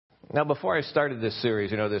Now, before I started this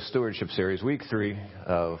series, this stewardship series, week 3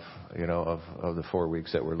 of the 4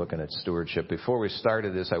 weeks that we're looking at stewardship. Before we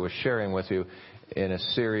started this, I was sharing with you in a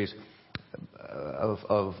series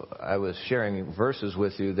I was sharing verses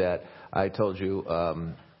with you that I told you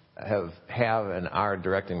have and are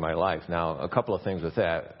directing my life. Now, a couple of things with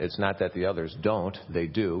that. It's not that the others don't; they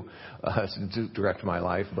do direct my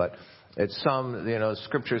life, but it's some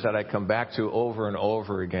scriptures that I come back to over and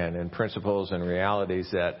over again, and principles and realities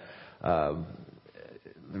that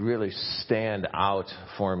really stand out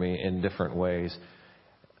for me in different ways.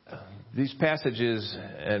 These passages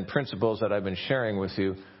and principles that I've been sharing with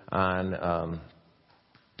you on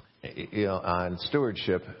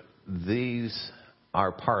stewardship, these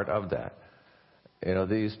are part of that.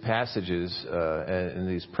 These passages and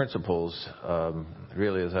these principles,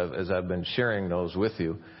 really, as I've been sharing those with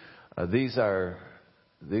you, these are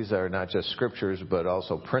not just scriptures, but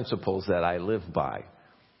also principles that I live by.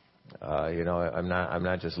 I'm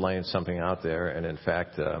not just laying something out there, and in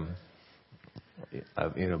fact,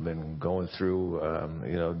 I've been going through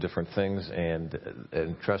different things,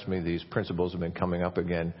 and trust me, these principles have been coming up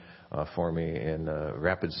again for me in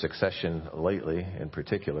rapid succession lately, in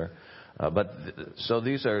particular. So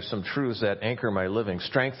these are some truths that anchor my living,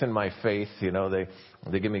 strengthen my faith.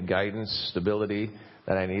 They give me guidance, stability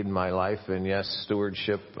that I need in my life, and yes,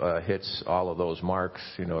 stewardship hits all of those marks.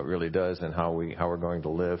 It really does, and how we're going to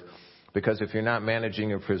live. Because if you're not managing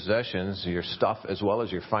your possessions, your stuff, as well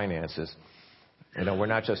as your finances, we're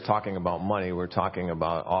not just talking about money. We're talking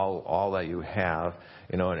about all that you have.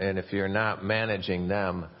 And if you're not managing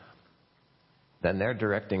them, then they're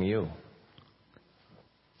directing you.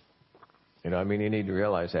 You need to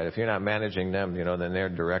realize that if you're not managing them, then they're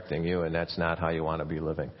directing you, and that's not how you want to be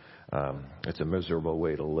living. It's a miserable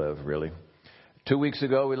way to live, really. 2 weeks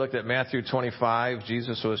ago, we looked at Matthew 25.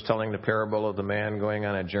 Jesus was telling the parable of the man going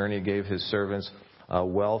on a journey, gave his servants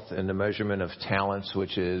wealth in the measurement of talents,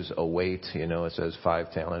 which is a weight. It says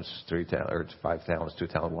 5 talents, 2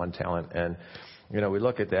 talents, 1 talent. And, we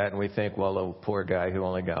look at that and we think, well, the poor guy who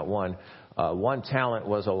only got 1. 1 talent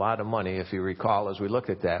was a lot of money. If you recall, as we looked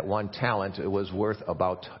at that, 1 talent, it was worth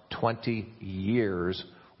about 20 years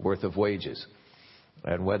worth of wages.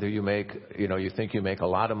 And whether you make, you think you make a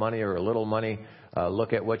lot of money or a little money,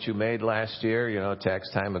 look at what you made last year.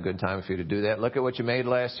 Tax time, a good time for you to do that. Look at what you made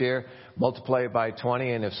last year, multiply it by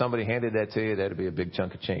 20, and if somebody handed that to you, that'd be a big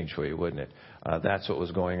chunk of change for you, wouldn't it? That's what was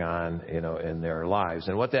going on, in their lives.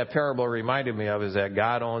 And what that parable reminded me of is that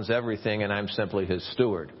God owns everything, and I'm simply His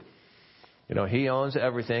steward. He owns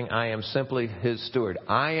everything. I am simply His steward.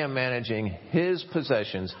 I am managing His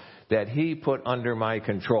possessions that He put under my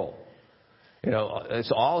control.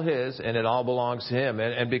 It's all His, and it all belongs to Him.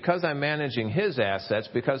 And because I'm managing His assets,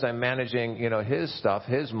 because I'm managing, His stuff,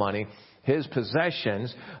 His money, His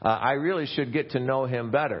possessions, I really should get to know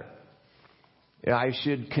Him better. I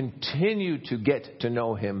should continue to get to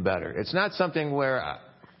know Him better. It's not something where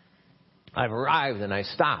I've arrived and I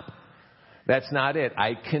stop. That's not it.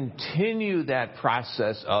 I continue that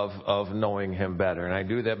process of knowing Him better. And I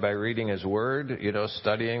do that by reading His Word,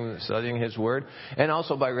 studying His Word, and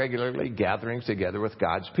also by regularly gathering together with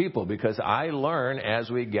God's people, because I learn as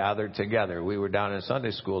we gather together. We were down in Sunday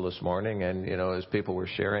school this morning, and, as people were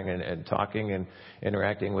sharing and talking and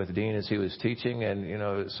interacting with Dean as he was teaching,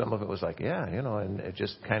 and, some of it was like, and it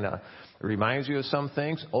just kind of reminds you of some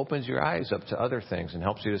things, opens your eyes up to other things, and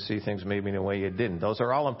helps you to see things maybe in a way you didn't. Those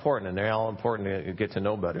are all important, and they're all important to get to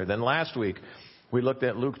know better. Then last week, we looked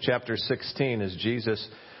at Luke chapter 16 as Jesus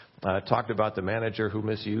talked about the manager who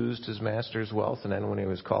misused his master's wealth, and then when he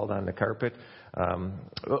was called on the carpet,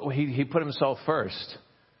 he put himself first.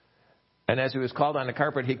 And as he was called on the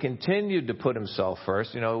carpet, he continued to put himself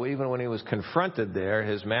first. Even when he was confronted there,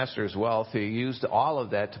 his master's wealth, he used all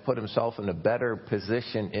of that to put himself in a better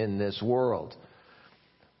position in this world.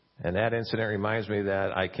 And that incident reminds me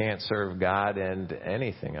that I can't serve God and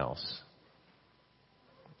anything else.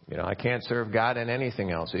 I can't serve God and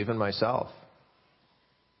anything else, even myself.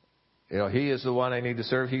 He is the one I need to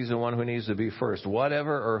serve. He's the one who needs to be first.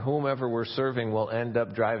 Whatever or whomever we're serving will end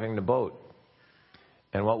up driving the boat.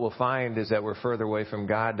 And what we'll find is that we're further away from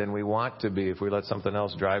God than we want to be if we let something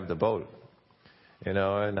else drive the boat. And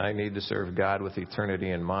I need to serve God with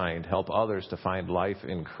eternity in mind, help others to find life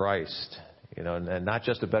in Christ, and not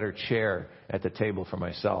just a better chair at the table for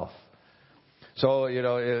myself. So,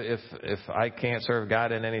 if I can't serve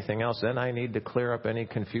God in anything else, then I need to clear up any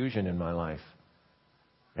confusion in my life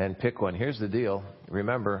and pick one. Here's the deal.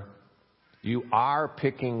 Remember, you are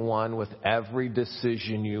picking one with every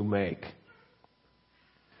decision you make.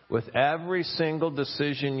 With every single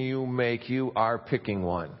decision you make, you are picking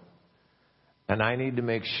one. And I need to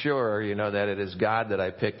make sure, that it is God that I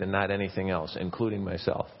picked and not anything else, including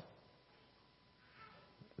myself.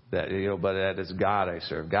 But that is God I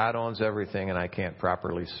serve. God owns everything, and I can't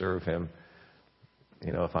properly serve Him,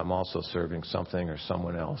 if I'm also serving something or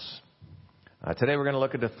someone else. Today we're going to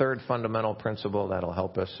look at the third fundamental principle that'll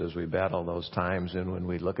help us as we battle those times and when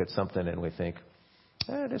we look at something and we think,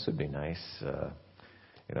 this would be nice,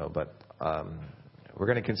 but we're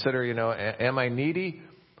going to consider, am I needy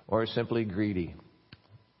or simply greedy?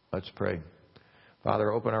 Let's pray.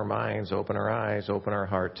 Father, open our minds, open our eyes, open our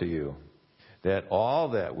heart to You, that all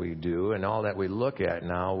that we do and all that we look at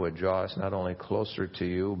now would draw us not only closer to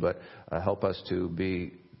You, but help us to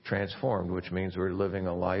be transformed, which means we're living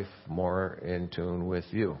a life more in tune with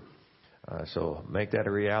You. So make that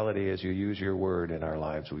a reality as You use Your word in our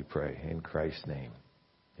lives, we pray. In Christ's name,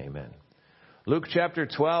 amen. Luke chapter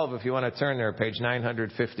 12, if you want to turn there, page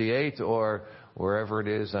 958, or wherever it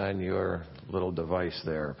is on your little device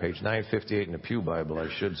there. Page 958 in the Pew Bible, I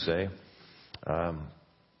should say.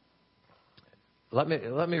 Let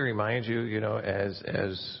me remind you,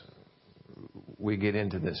 as we get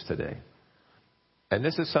into this today. And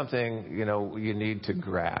this is something, you need to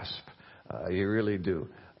grasp. You really do.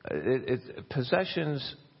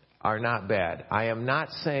 Possessions are not bad. I am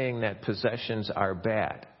not saying that possessions are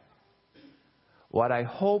bad. What I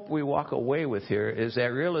hope we walk away with here is that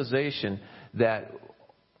realization that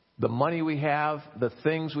the money we have, the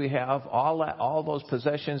things we have, all those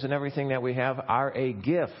possessions and everything that we have are a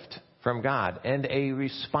gift from God and a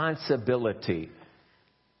responsibility.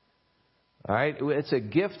 All right? It's a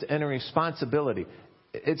gift and a responsibility.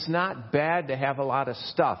 It's not bad to have a lot of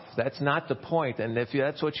stuff. That's not the point. And if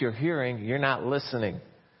that's what you're hearing, you're not listening.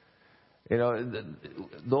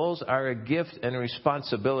 Those are a gift and a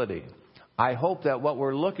responsibility. I hope that what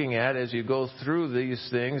we're looking at as you go through these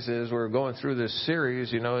things, as we're going through this series,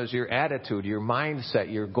 is your attitude, your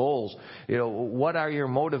mindset, your goals. What are your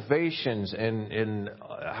motivations in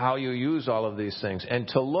how you use all of these things? And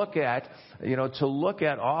to look at,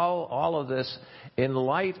 all of this in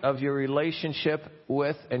light of your relationship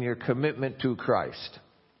with and your commitment to Christ.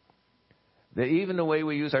 That even the way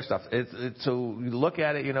we use our stuff, to look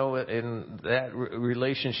at it, in that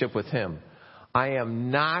relationship with Him. I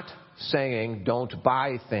am not saying don't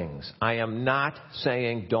buy things. I am not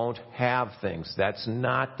saying don't have things. That's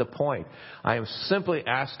not the point. I am simply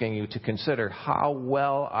asking you to consider how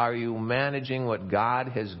well are you managing what God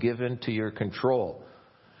has given to your control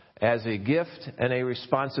as a gift and a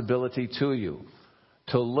responsibility to you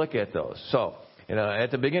to look at those. So,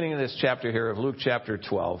 at the beginning of this chapter here of Luke chapter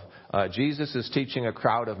 12, Jesus is teaching a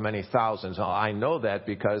crowd of many thousands. I know that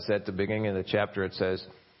because at the beginning of the chapter it says,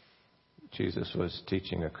 Jesus was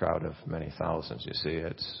teaching a crowd of many thousands. You see,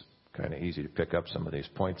 it's kind of easy to pick up some of these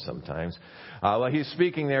points sometimes. He's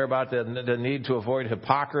speaking there about the need to avoid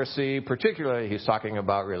hypocrisy. Particularly, he's talking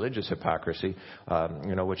about religious hypocrisy,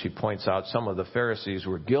 which he points out some of the Pharisees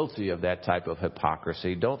were guilty of that type of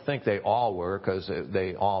hypocrisy. Don't think they all were, because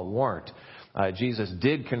they all weren't. Jesus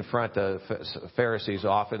did confront the Pharisees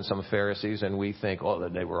often, some Pharisees, and we think,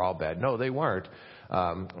 they were all bad. No, they weren't.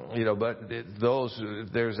 But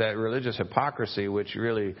there's that religious hypocrisy which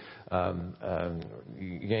really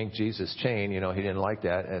yanked Jesus' chain. He didn't like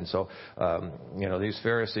that. And so, these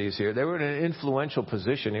Pharisees here, they were in an influential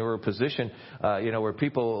position. They were a position, where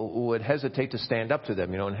people would hesitate to stand up to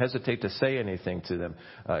them, and hesitate to say anything to them.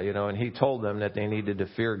 And he told them that they needed to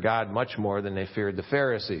fear God much more than they feared the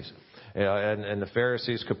Pharisees. And the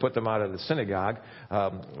Pharisees could put them out of the synagogue,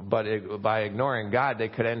 but by ignoring God, they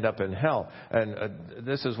could end up in hell. And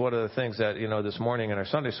this is one of the things that, this morning in our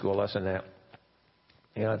Sunday school lesson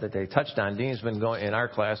that they touched on. Dean's been going, in our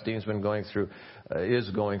class, Dean's been going through, is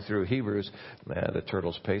going through Hebrews, the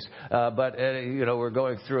turtle's pace. But we're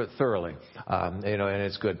going through it thoroughly, and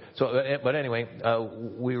it's good. So, but anyway,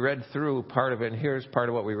 we read through part of it, and here's part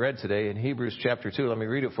of what we read today in Hebrews chapter 2. Let me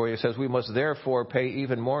read it for you. It says, we must therefore pay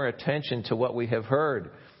even more attention to what we have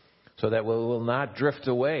heard, so that we will not drift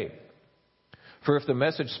away. For if the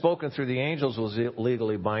message spoken through the angels was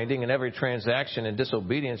legally binding, and every transaction in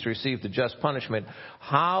disobedience received a just punishment,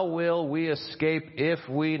 how will we escape if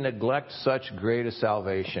we neglect such great a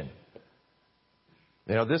salvation?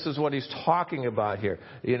 This is what he's talking about here.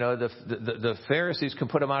 The Pharisees can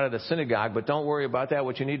put him out of the synagogue, but don't worry about that.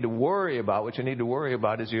 What you need to worry about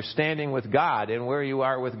is you're standing with God and where you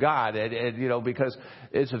are with God, because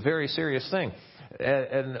it's a very serious thing.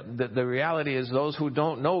 And the reality is those who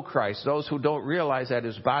don't know Christ, those who don't realize that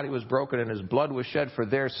His body was broken and His blood was shed for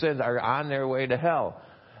their sins, are on their way to hell.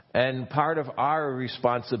 And part of our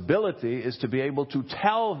responsibility is to be able to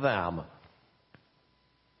tell them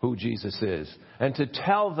who Jesus is and to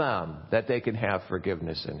tell them that they can have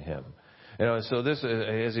forgiveness in him. So this,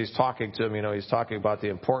 as he's talking to them, he's talking about the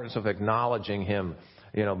importance of acknowledging him,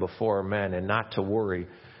 before men and not to worry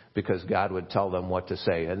because God would tell them what to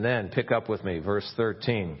say. And then pick up with me, verse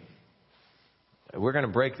 13. We're going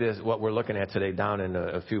to break what we're looking at today, down in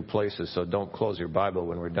a few places, so don't close your Bible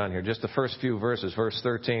when we're done here. Just the first few verses, verse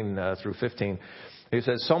 13 through 15. He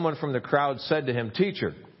says, someone from the crowd said to him,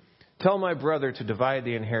 "Teacher, tell my brother to divide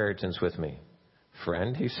the inheritance with me."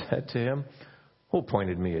 "Friend," he said to him, "who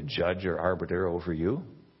appointed me a judge or arbiter over you?"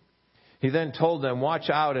 He then told them, "Watch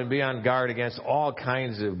out and be on guard against all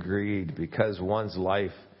kinds of greed, because one's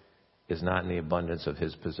life is not in the abundance of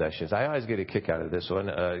his possessions." I always get a kick out of this one,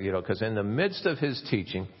 because in the midst of his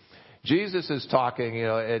teaching, Jesus is talking,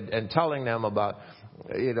 and telling them about,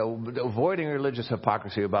 avoiding religious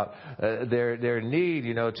hypocrisy, about their need,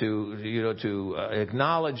 to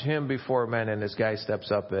acknowledge him before men. And this guy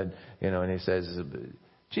steps up and he says,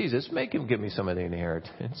 "Jesus, make him give me some of the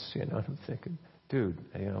inheritance." I'm thinking, dude,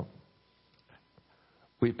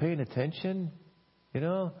 we paying attention,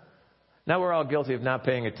 Now, we're all guilty of not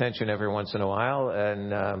paying attention every once in a while,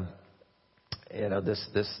 and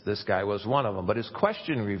this guy was one of them. But his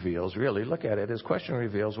question reveals, really, look at it, his question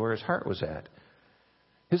reveals where his heart was at.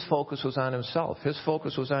 His focus was on himself. His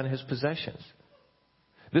focus was on his possessions.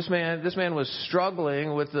 This man was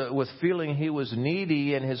struggling with feeling he was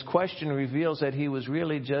needy, and his question reveals that he was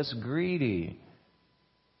really just greedy.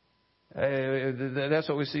 That's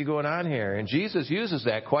what we see going on here. And Jesus uses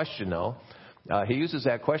that question, though. He uses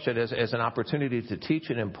that question as an opportunity to teach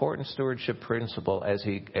an important stewardship principle as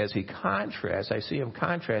he contrasts. I see him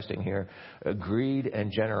contrasting here greed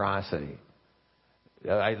and generosity.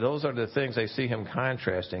 Those are the things I see him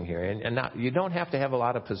contrasting here. And not, you don't have to have a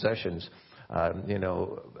lot of possessions,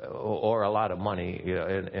 or a lot of money,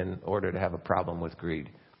 in order to have a problem with greed.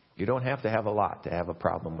 You don't have to have a lot to have a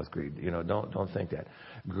problem with greed. Don't think that.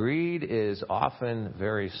 Greed is often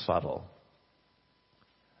very subtle.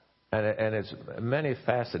 And it's many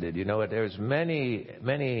faceted. There's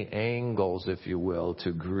many angles, if you will,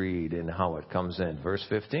 to greed and how it comes in. Verse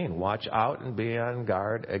 15, watch out and be on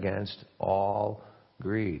guard against all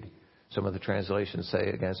greed. Some of the translations say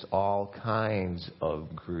against all kinds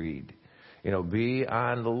of greed. Be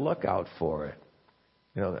on the lookout for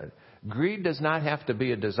it. Greed does not have to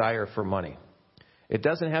be a desire for money. It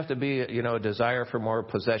doesn't have to be, a desire for more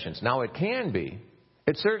possessions. Now, it can be.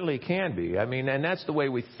 It certainly can be. And that's the way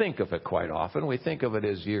we think of it quite often. We think of it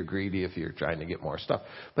as you're greedy if you're trying to get more stuff.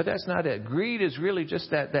 But that's not it. Greed is really just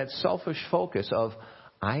that selfish focus of,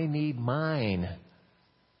 I need mine.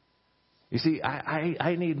 You see,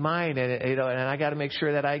 I need mine, and I got to make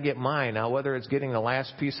sure that I get mine. Now, whether it's getting the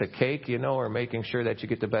last piece of cake, or making sure that you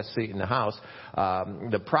get the best seat in the house,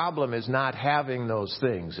 the problem is not having those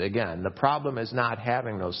things. Again, the problem is not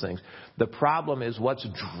having those things. The problem is what's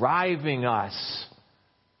driving us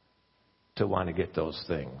to want to get those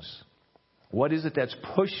things. What is it that's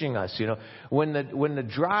pushing us? When the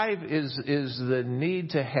drive is the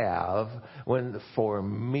need to have, for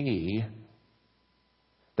me,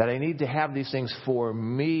 that I need to have these things for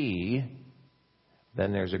me,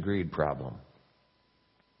 then there's a greed problem.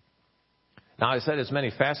 Now, I said it's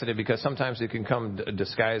many faceted because sometimes it can come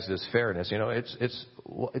disguised as fairness.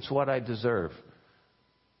 It's what I deserve.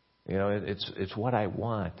 It's what I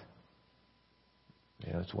want.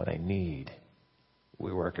 It's what I need.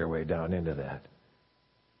 We work our way down into that.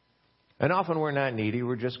 And often we're not needy,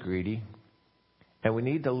 we're just greedy. And we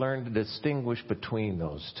need to learn to distinguish between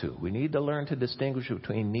those two. We need to learn to distinguish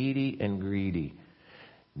between needy and greedy.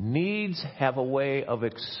 Needs have a way of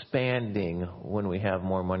expanding when we have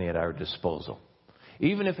more money at our disposal.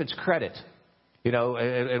 Even if it's credit.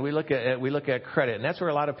 And we look at credit. And that's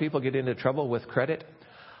where a lot of people get into trouble with credit.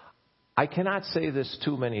 I cannot say this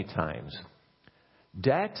too many times.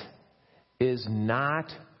 Debt is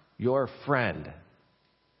not your friend.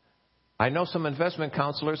 I know some investment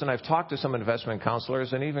counselors, and I've talked to some investment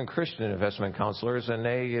counselors, and even Christian investment counselors, and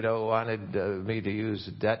they, wanted me to use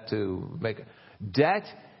debt to make. Debt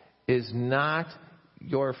is not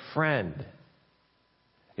your friend.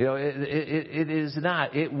 It is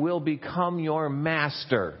not. It will become your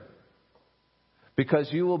master, because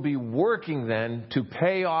you will be working then to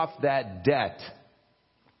pay off that debt.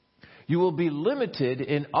 You will be limited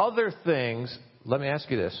in other things. Let me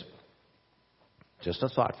ask you this. Just a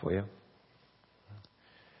thought for you.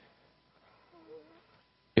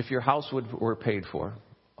 If your house were paid for,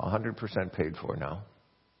 100% paid for now,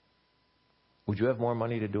 would you have more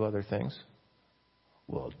money to do other things?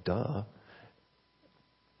 Well, duh.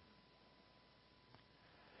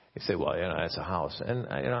 You say, well, it's a house. And,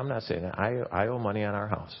 I'm not saying that. I owe money on our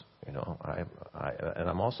house. And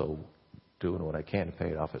I'm also doing what I can to pay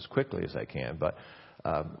it off as quickly as I can. But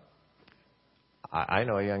I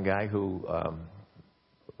know a young guy who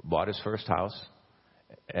bought his first house,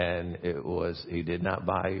 and he did not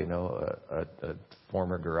buy, a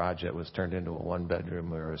former garage that was turned into a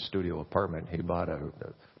one-bedroom or a studio apartment. He bought a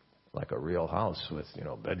real house with,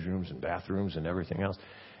 bedrooms and bathrooms and everything else,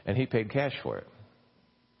 and he paid cash for it.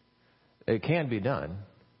 It can be done.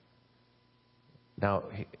 Now,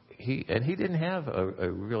 he didn't have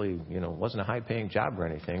a really, wasn't a high-paying job or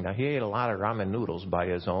anything. Now, he ate a lot of ramen noodles by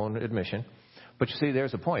his own admission. But you see,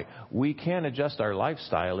 there's a point. We can adjust our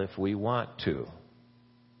lifestyle if we want to.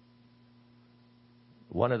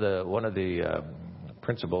 One of the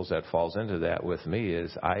principles that falls into that with me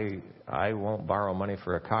is I won't borrow money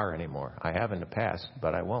for a car anymore. I have in the past,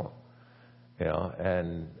 but I won't.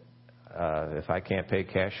 And if I can't pay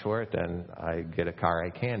cash for it, then I get a car I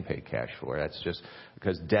can pay cash for. That's just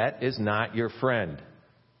because debt is not your friend.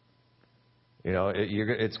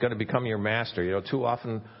 It's going to become your master. Too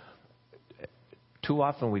often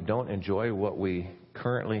we don't enjoy what we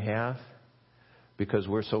currently have because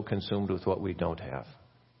we're so consumed with what we don't have.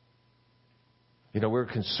 We're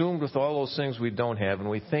consumed with all those things we don't have, and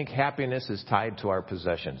we think happiness is tied to our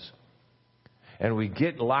possessions. And we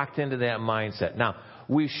get locked into that mindset. Now,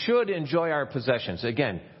 we should enjoy our possessions.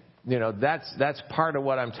 Again, that's part of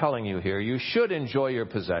what I'm telling you here. You should enjoy your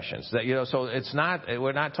possessions. So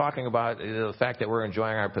we're not talking about the fact that we're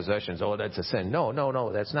enjoying our possessions. Oh, that's a sin.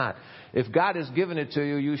 No, that's not. If God has given it to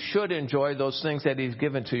you, you should enjoy those things that He's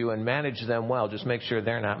given to you and manage them well. Just make sure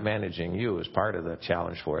they're not managing you is part of the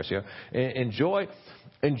challenge for us here. Enjoy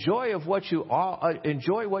what you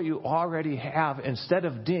already have instead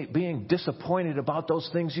of being disappointed about those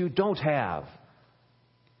things you don't have.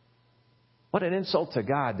 What an insult to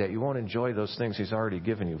God that you won't enjoy those things He's already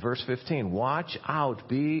given you. Verse 15, watch out,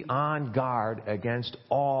 be on guard against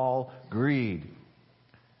all greed,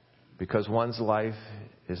 because one's life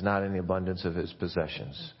is not in the abundance of his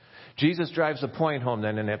possessions. Jesus drives the point home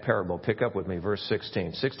then in that parable. Pick up with me, verse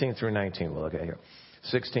 16. 16 through 19 we'll look at here.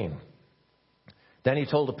 16. Then He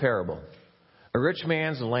told a parable. A rich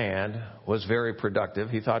man's land was very productive.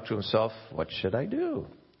 He thought to himself, what should I do,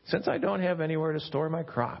 since I don't have anywhere to store my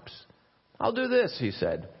crops? I'll do this, he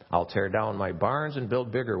said. I'll tear down my barns and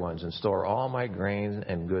build bigger ones and store all my grain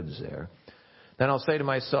and goods there. Then I'll say to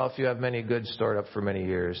myself, you have many goods stored up for many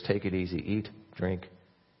years. Take it easy, eat, drink,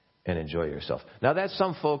 and enjoy yourself. Now, that's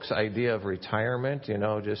some folks' idea of retirement,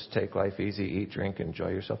 just take life easy, eat, drink, enjoy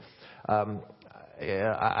yourself. I'm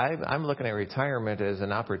looking at retirement as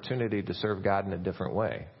an opportunity to serve God in a different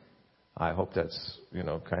way. I hope that's,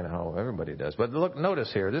 kind of how everybody does. But look,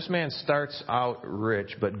 notice here, this man starts out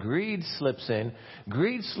rich, but greed slips in.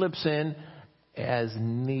 Greed slips in as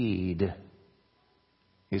need.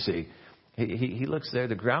 You see, he looks there.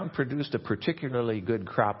 The ground produced a particularly good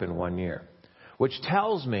crop in 1 year, which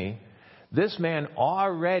tells me this man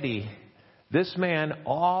already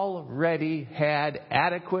had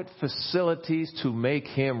adequate facilities to make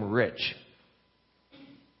him rich.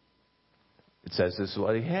 It says this is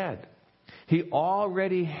what he had. He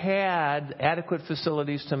already had adequate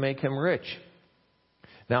facilities to make him rich.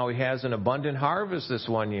 Now he has an abundant harvest this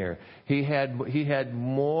 1 year. He had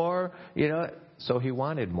more, so he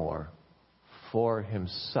wanted more for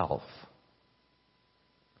himself.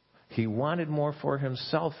 He wanted more for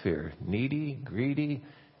himself here. Needy, greedy.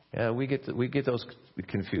 We get those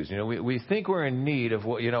confused. We think we're in need of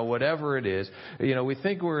whatever it is. We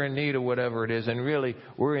think we're in need of whatever it is, and really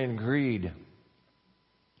we're in greed.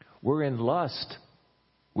 We're in lust.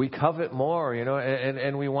 We covet more,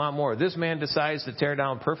 and we want more. This man decides to tear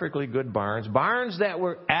down perfectly good barns that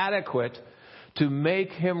were adequate to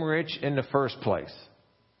make him rich in the first place.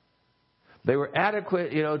 They were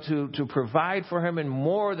adequate, to provide for him and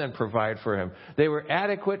more than provide for him. They were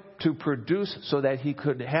adequate to produce so that he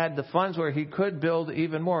had the funds where he could build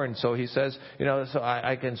even more. And so he says, so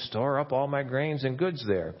I can store up all my grains and goods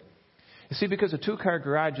there. You see, because a 2-car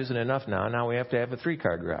garage isn't enough now. Now we have to have a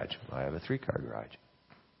 3-car garage. I have a 3-car garage.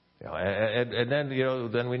 And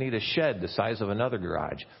then we need a shed the size of another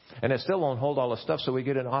garage. And it still won't hold all the stuff, so we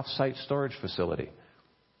get an off-site storage facility.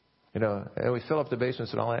 And we fill up the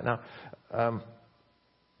basements and all that. Now,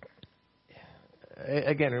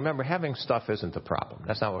 again, remember, having stuff isn't the problem.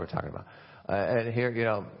 That's not what we're talking about. And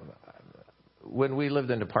here, when we lived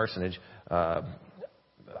in the parsonage, I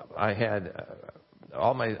have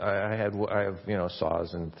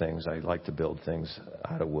saws and things. I like to build things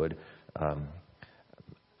out of wood.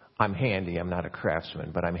 I'm handy. I'm not a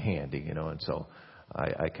craftsman, but I'm handy, and so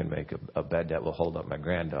I can make a bed that will hold up my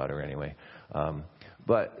granddaughter anyway.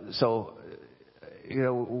 But so,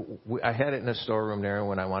 I had it in the storeroom there, and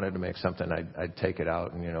when I wanted to make something, I'd take it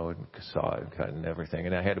out and, saw it, cut and everything.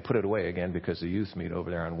 And I had to put it away again because the youth meet over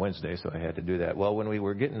there on Wednesday, so I had to do that. Well, when we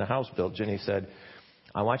were getting the house built, Jenny said,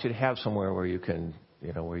 I want you to have somewhere where you can,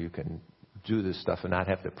 where you can do this stuff and not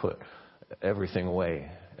have to put everything away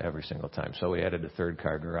every single time. So we added a third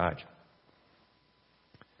car garage.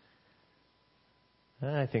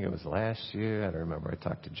 I think it was last year. I don't remember. I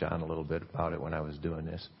talked to John a little bit about it when I was doing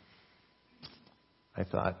this. I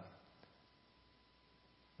thought,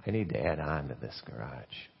 I need to add on to this garage.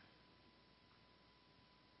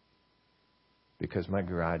 Because my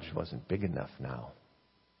garage wasn't big enough now.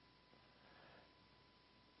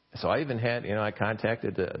 So I even had, I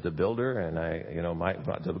contacted the builder and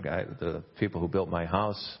the people who built my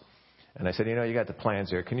house. And I said, you got the plans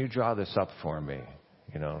there. Can you draw this up for me?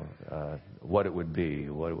 What it would be,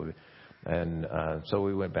 And so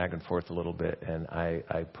we went back and forth a little bit, and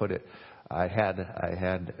I put it, I had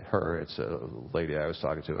her, it's a lady I was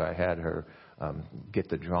talking to, I had her get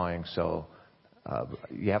the drawing. So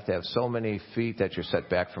you have to have so many feet that you're set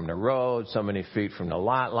back from the road, so many feet from the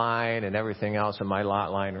lot line and everything else, and my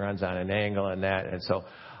lot line runs on an angle and that. And so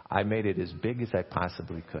I made it as big as I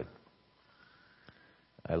possibly could.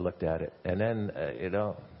 I looked at it, and then,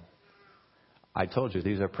 I told you,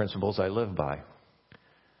 these are principles I live by.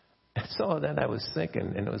 And so then I was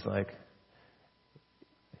thinking, and it was like,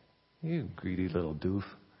 you greedy little doof.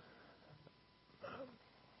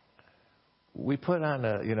 We put on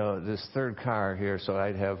this third car here so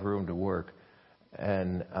I'd have room to work.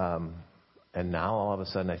 And now all of a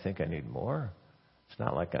sudden I think I need more. It's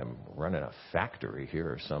not like I'm running a factory here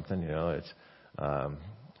or something, it's, and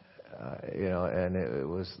it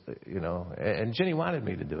was, and Jenny wanted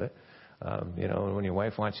me to do it. When your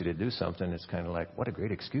wife wants you to do something, it's kind of like, what a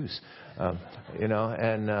great excuse, and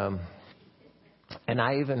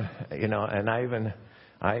I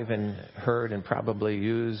even heard and probably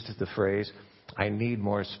used the phrase, I need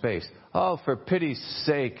more space. Oh, for pity's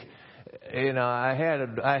sake. I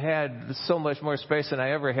had so much more space than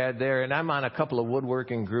I ever had there. And I'm on a couple of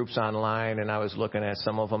woodworking groups online, and I was looking at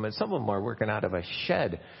some of them, and some of them are working out of a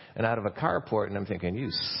shed and out of a carport. And I'm thinking,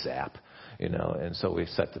 you sap. And so we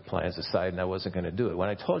set the plans aside, and I wasn't going to do it. When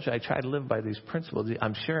I told you I try to live by these principles,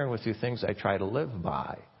 I'm sharing with you things I try to live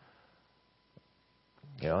by.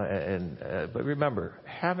 But remember,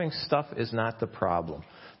 having stuff is not the problem.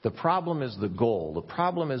 The problem is the goal. The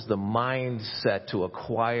problem is the mindset to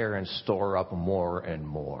acquire and store up more and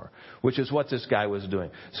more, which is what this guy was doing.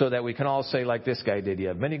 So that we can all say like this guy did, you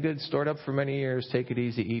have many goods stored up for many years, take it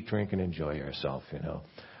easy, eat, drink, and enjoy yourself,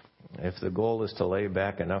 If the goal is to lay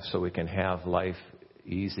back enough so we can have life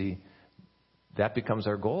easy, that becomes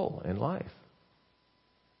our goal in life.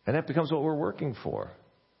 And that becomes what we're working for.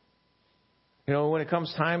 When it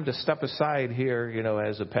comes time to step aside here,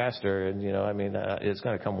 as a pastor, and, it's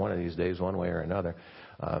going to come one of these days, one way or another.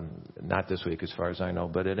 Not this week as far as I know,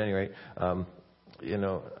 but at any rate, I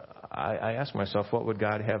ask myself, what would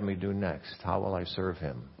God have me do next? How will I serve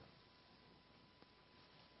Him?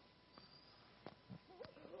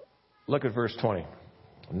 Look at verse 20.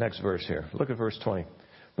 Next verse here. Look at verse 20.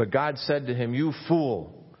 But God said to him, you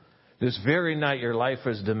fool, this very night your life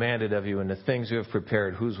is demanded of you, and the things you have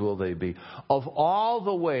prepared, whose will they be? Of all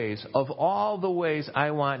the ways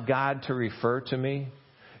I want God to refer to me,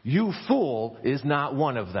 you fool is not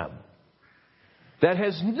one of them. That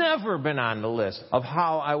has never been on the list of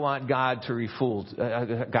how I want God to refer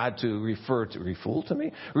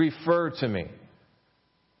to me.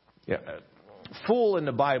 Yeah. Fool in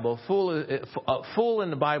the Bible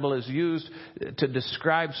is used to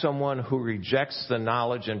describe someone who rejects the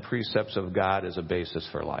knowledge and precepts of God as a basis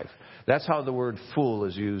for life. That's how the word fool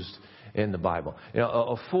is used in the Bible.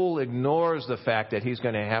 A fool ignores the fact that he's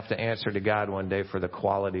going to have to answer to God one day for the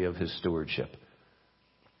quality of his stewardship.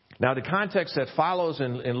 Now, the context that follows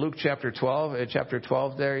in Luke chapter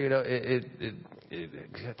 12 there,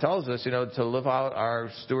 it tells us, to live out our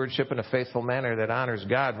stewardship in a faithful manner that honors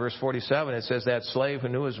God. Verse 47, it says that slave who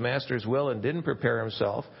knew his master's will and didn't prepare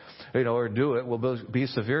himself, or do it, will be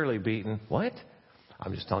severely beaten. What?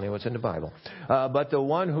 I'm just telling you what's in the Bible. But the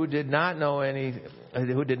one who did not know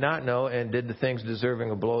and did the things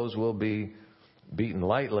deserving of blows will be beaten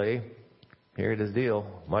lightly. Here it is the deal.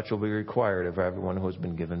 Much will be required of everyone who has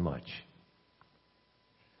been given much.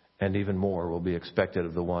 And even more will be expected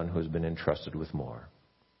of the one who has been entrusted with more.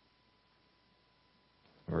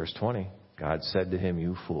 Verse 20, God said to him,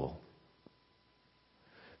 you fool,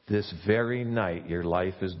 this very night your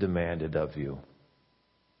life is demanded of you.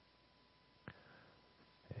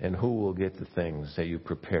 And who will get the things that you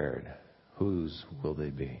prepared? Whose will they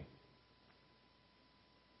be?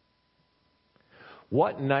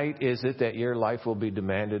 What night is it that your life will be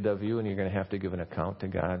demanded of you and you're going to have to give an account to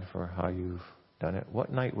God for how you've done it?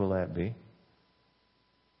 What night will that be?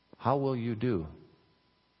 How will you do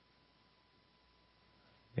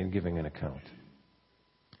in giving an account?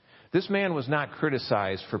 This man was not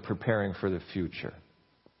criticized for preparing for the future.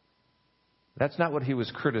 That's not what he was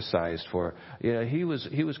criticized for. He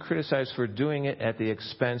was criticized for doing it at the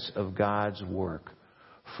expense of God's work,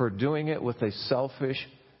 for doing it with a selfish,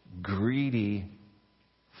 greedy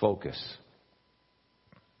focus.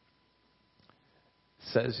 It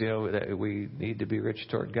says, that we need to be rich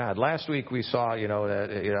toward God. Last week we saw,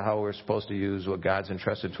 how we're supposed to use what God's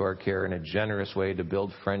entrusted to our care in a generous way to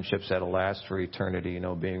build friendships that'll last for eternity,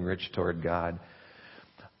 being rich toward God.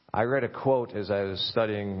 I read a quote as I was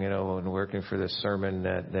studying, and working for this sermon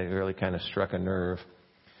that really kind of struck a nerve.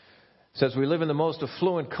 It says, we live in the most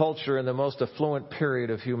affluent culture in the most affluent period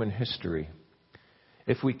of human history.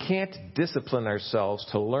 If we can't discipline ourselves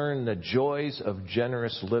to learn the joys of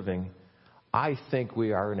generous living, I think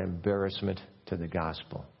we are an embarrassment to the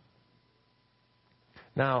gospel.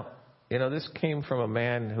 Now, this came from a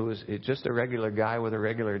man who was just a regular guy with a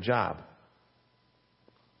regular job.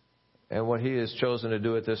 And what he has chosen to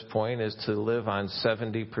do at this point is to live on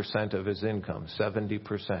 70% of his income,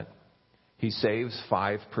 70%. He saves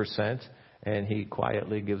 5%, and he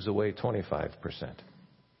quietly gives away 25%.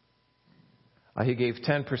 He gave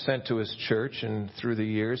 10% to his church, and through the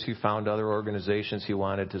years he found other organizations he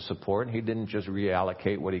wanted to support. He didn't just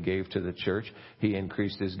reallocate what he gave to the church. He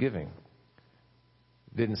increased his giving.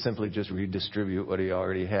 Didn't simply just redistribute what he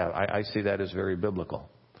already had. I see that as very biblical.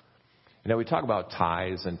 We talk about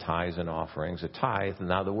tithes and offerings. A tithe,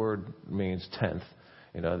 now the word means tenth.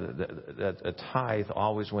 That a tithe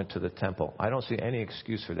always went to the temple. I don't see any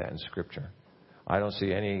excuse for that in Scripture. I don't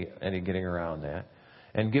see any getting around that.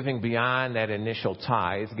 And giving beyond that initial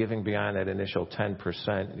tithe, giving beyond that initial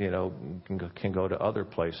 10%, can go to other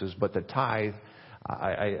places. But the tithe,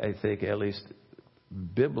 I think, at least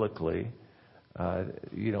biblically,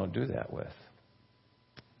 you don't do that with.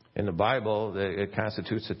 In the Bible, it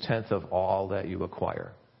constitutes a tenth of all that you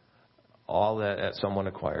acquire, all that someone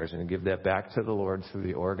acquires, and give that back to the Lord through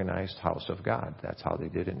the organized house of God. That's how they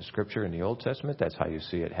did it in Scripture in the Old Testament. That's how you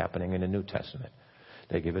see it happening in the New Testament.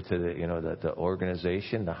 They give it to the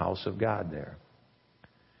organization, the house of God there.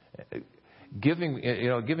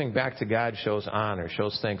 Giving back to God shows honor,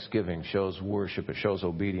 shows thanksgiving, shows worship, it shows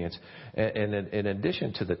obedience. And in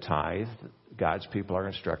addition to the tithe, God's people are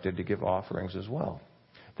instructed to give offerings as well.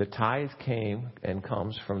 The tithe came and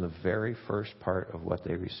comes from the very first part of what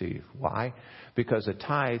they receive. Why? Because the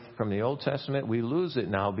tithe from the Old Testament, we lose it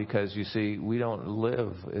now because, you see, we don't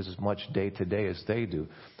live as much day to day as they do.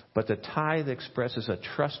 But the tithe expresses a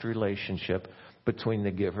trust relationship between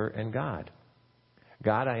the giver and God.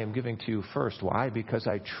 God, I am giving to you first. Why? Because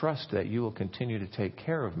I trust that you will continue to take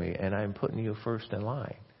care of me, and I'm putting you first in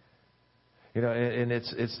line. And it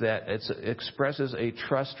expresses a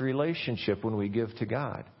trust relationship when we give to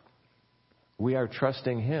God. We are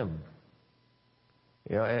trusting Him.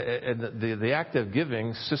 And the act of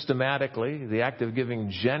giving systematically, the act of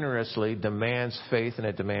giving generously demands faith and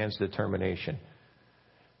it demands determination.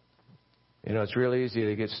 It's real easy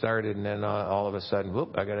to get started and then all of a sudden,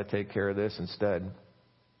 whoop, I got to take care of this instead.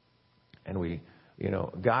 And we,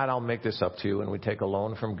 God, I'll make this up to you. And we take a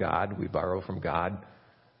loan from God. We borrow from God.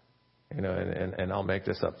 And I'll make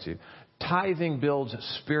this up to you. Tithing builds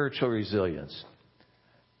spiritual resilience.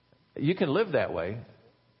 You can live that way.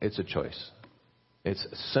 It's a choice. It's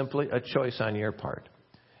simply a choice on your part.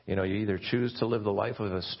 You either choose to live the life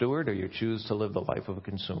of a steward or you choose to live the life of a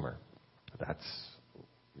consumer. That's,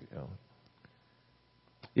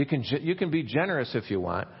 You can be generous if you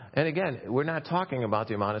want. And again, we're not talking about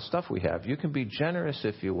the amount of stuff we have. You can be generous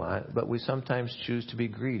if you want, but we sometimes choose to be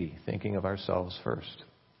greedy, thinking of ourselves first.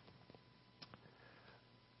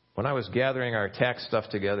 When I was gathering our tax stuff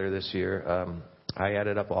together this year, I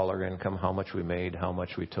added up all our income, how much we made, how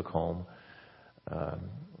much we took home.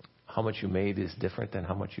 How much you made is different than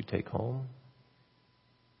how much you take home.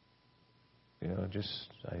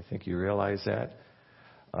 I think you realize that.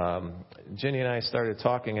 Ginny and I started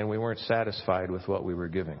talking, and we weren't satisfied with what we were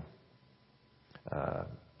giving.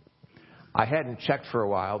 I hadn't checked for a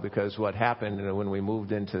while because what happened when we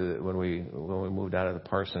moved out of the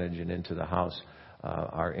parsonage and into the house,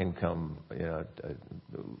 our income,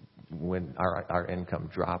 when our income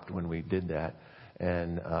dropped when we did that,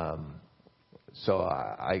 and so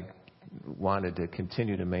I wanted to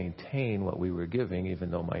continue to maintain what we were giving,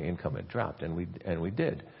 even though my income had dropped, and we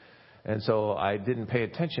did. And so I didn't pay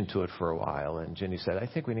attention to it for a while. And Ginny said, I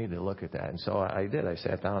think we need to look at that. And so I did. I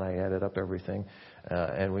sat down, I added up everything,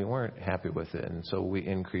 and we weren't happy with it. And so we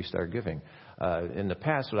increased our giving. In the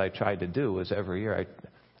past, what I tried to do was every year,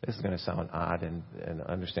 this is going to sound odd and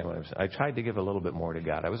understand what I'm saying. I tried to give a little bit more to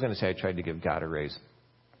God. I was going to say I tried to give God a raise.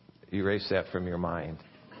 Erase that from your mind.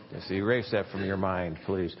 Just erase that from your mind,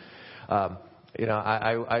 please. So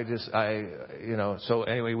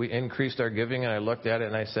anyway, we increased our giving, and I looked at it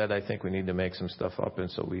and I said, I think we need to make some stuff up. And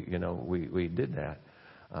so we did that.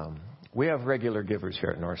 We have regular givers here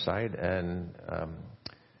at Northside, and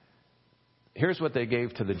here's what they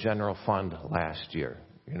gave to the general fund last year.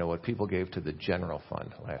 What people gave to the general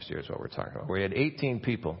fund last year is what we're talking about. We had 18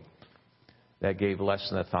 people that gave less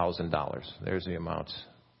than $1,000. There's the amounts,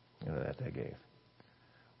 that they gave.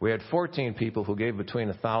 We had 14 people who gave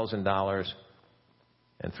between $1,000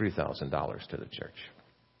 and $3,000 to the church.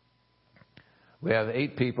 We have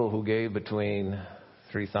 8 people who gave between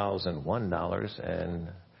 $3,001 and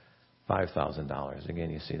 $5,000. Again,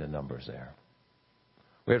 you see the numbers there.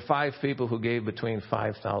 We had 5 people who gave between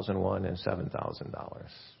 $5,001 and $7,000.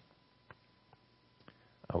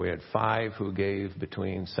 We had 5 who gave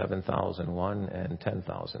between $7,001 and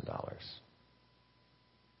 $10,000.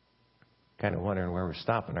 Kind of wondering where we're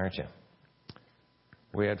stopping, aren't you?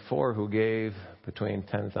 We had 4 who gave between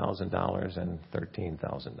 $10,000 and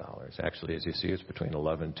 $13,000. Actually, as you see, it's between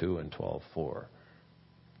 $11,200 and $12,400.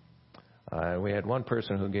 We had 1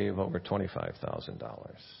 person who gave over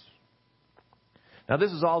 $25,000. Now,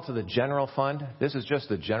 this is all to the general fund. This is just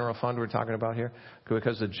the general fund we're talking about here,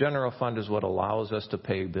 because the general fund is what allows us to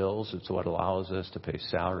pay bills. It's what allows us to pay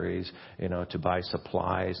salaries, to buy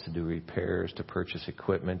supplies, to do repairs, to purchase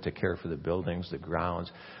equipment, to care for the buildings, the grounds.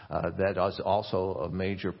 That is also a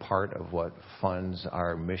major part of what funds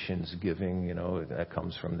our missions giving. That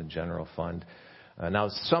comes from the general fund. Now,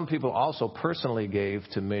 some people also personally gave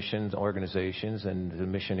to missions organizations and the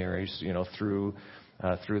missionaries, through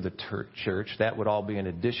the church. That would all be in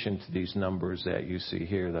addition to these numbers that you see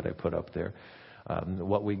here that I put up there.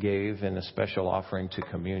 What we gave in a special offering to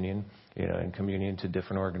communion, and communion to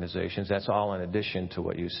different organizations, that's all in addition to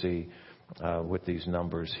what you see with these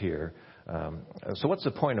numbers here. So what's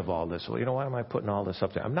the point of all this? Well, why am I putting all this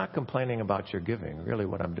up there? I'm not complaining about your giving. Really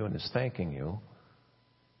what I'm doing is thanking you.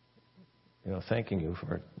 Thanking you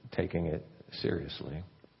for taking it seriously.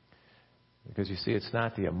 Because you see, it's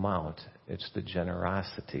not the amount, it's the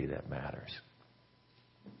generosity that matters.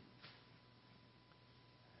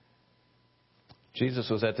 Jesus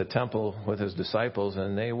was at the temple with his disciples,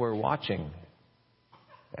 and they were watching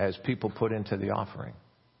as people put into the offering.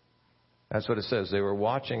 That's what it says. They were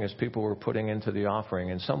watching as people were putting into the offering,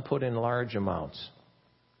 and some put in large amounts.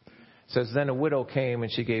 It says, then a widow came,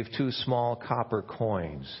 and she gave 2 small copper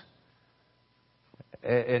coins.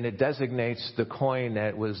 And it designates the coin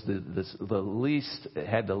that was the least,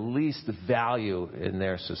 had the least value in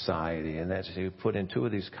their society. And that's, she put in 2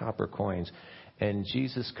 of these copper coins. And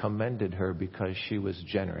Jesus commended her because she was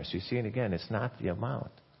generous. You see, and again, it's not the amount.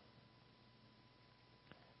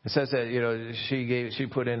 It says that, she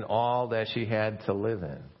put in all that she had to live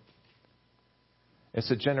in. It's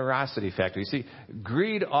a generosity factor. You see,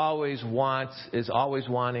 greed is always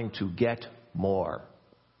wanting to get more.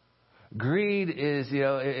 Greed is,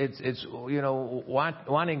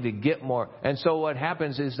 wanting to get more. And so what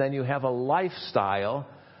happens is then you have a lifestyle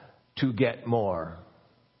to get more.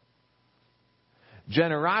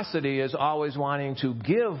 Generosity is always wanting to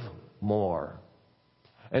give more.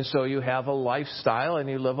 And so you have a lifestyle, and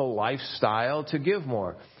you live a lifestyle to give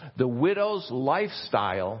more. The widow's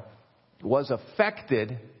lifestyle was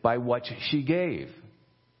affected by what she gave.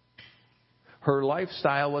 Her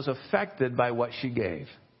lifestyle was affected by what she gave.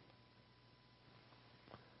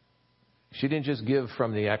 She didn't just give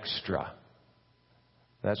from the extra.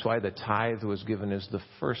 That's why the tithe was given as the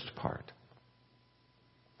first part,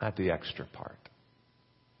 not the extra part.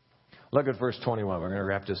 Look at verse 21. We're going to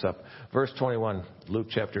wrap this up. Verse 21, Luke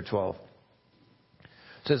chapter 12.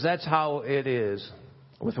 It says, that's how it is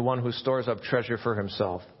with the one who stores up treasure for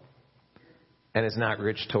himself and is not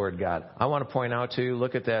rich toward God. I want to point out to you,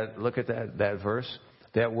 look at that verse.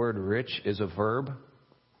 That word rich is a verb.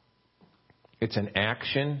 It's an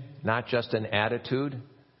action, not just an attitude.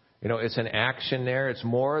 It's an action there. It's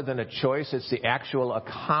more than a choice. It's the actual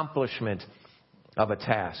accomplishment of a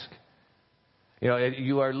task.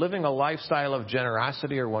 You are living a lifestyle of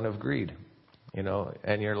generosity or one of greed.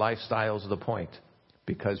 And your lifestyle is the point,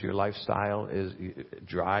 because your lifestyle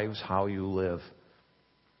drives how you live.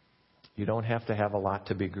 You don't have to have a lot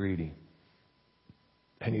to be greedy,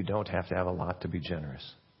 and you don't have to have a lot to be generous.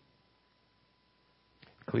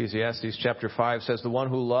 Ecclesiastes chapter 5 says, the one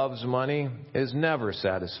who loves money is never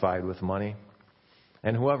satisfied with money,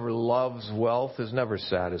 and whoever loves wealth is never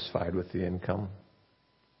satisfied with the income.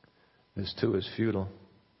 This too is futile.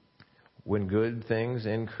 When good things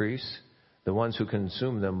increase, the ones who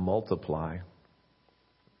consume them multiply.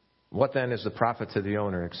 What then is the profit to the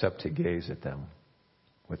owner except to gaze at them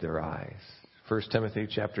with their eyes? 1 Timothy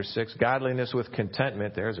chapter 6, godliness with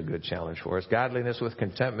contentment, there's a good challenge for us. Godliness with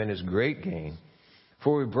contentment is great gain.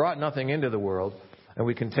 For we brought nothing into the world, and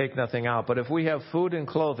we can take nothing out. But if we have food and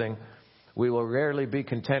clothing, we will rarely be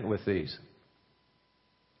content with these.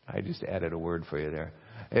 I just added a word for you there.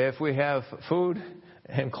 If we have food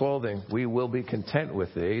and clothing, we will be content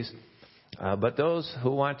with these. But those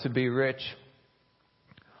who want to be rich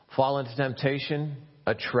fall into temptation,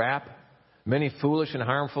 a trap, many foolish and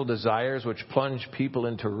harmful desires which plunge people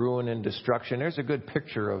into ruin and destruction. There's a good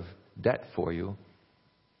picture of debt for you.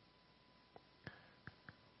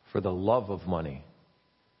 For the love of money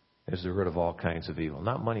is the root of all kinds of evil.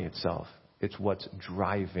 Not money itself. It's what's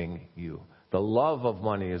driving you. The love of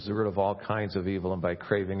money is the root of all kinds of evil, and by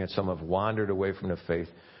craving it, some have wandered away from the faith,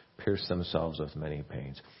 pierced themselves with many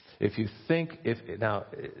pains. If you think, now,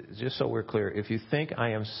 just so we're clear, if you think I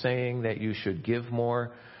am saying that you should give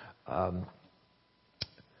more,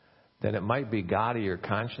 then it might be God or your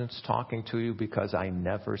conscience talking to you, because I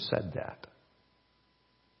never said that.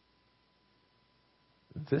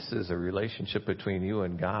 This is a relationship between you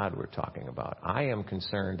and God we're talking about. I am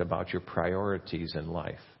concerned about your priorities in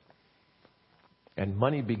life. And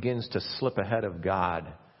money begins to slip ahead of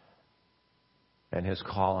God and His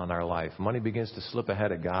call on our life. Money begins to slip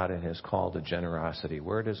ahead of God and His call to generosity.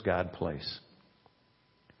 Where does God place?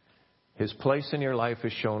 His place in your life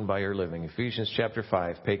is shown by your living. Ephesians chapter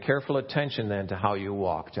 5. Pay careful attention then to how you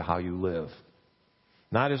walk, to how you live.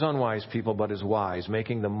 Not as unwise people, but as wise,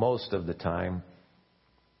 making the most of the time,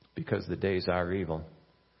 because the days are evil.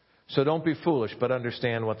 So don't be foolish, but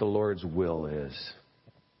understand what the Lord's will is.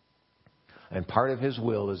 And part of His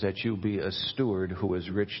will is that you be a steward who is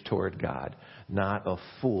rich toward God, not a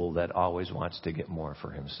fool that always wants to get more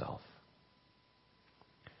for himself.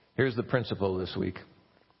 Here's the principle this week.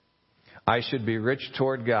 I should be rich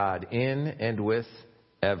toward God in and with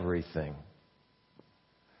everything.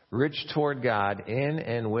 Rich toward God in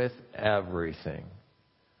and with everything.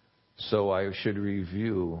 So I should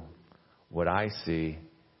review what I see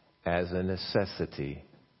as a necessity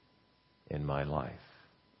in my life.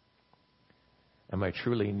 Am I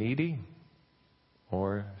truly needy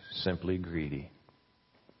or simply greedy?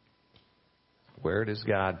 Where does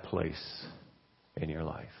God place in your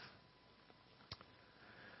life?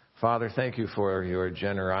 Father, thank you for your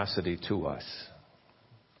generosity to us.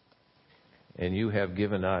 And you have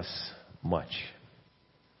given us much.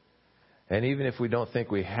 And even if we don't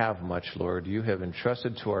think we have much, Lord, you have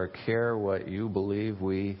entrusted to our care what you believe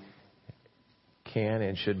we can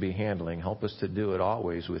and should be handling. Help us to do it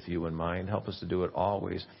always with you in mind. Help us to do it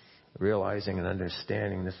always realizing and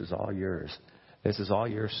understanding this is all yours. This is all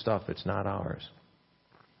your stuff. It's not ours.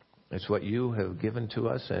 It's what you have given to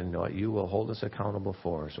us and what you will hold us accountable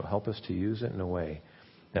for. So help us to use it in a way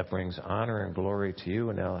that brings honor and glory to you,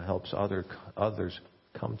 and that helps others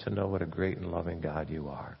come to know what a great and loving God you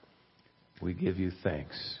are. We give you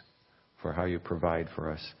thanks for how you provide for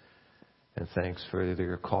us, and thanks for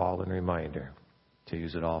your call and reminder to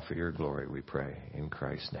use it all for your glory, we pray. In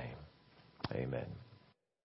Christ's name, amen.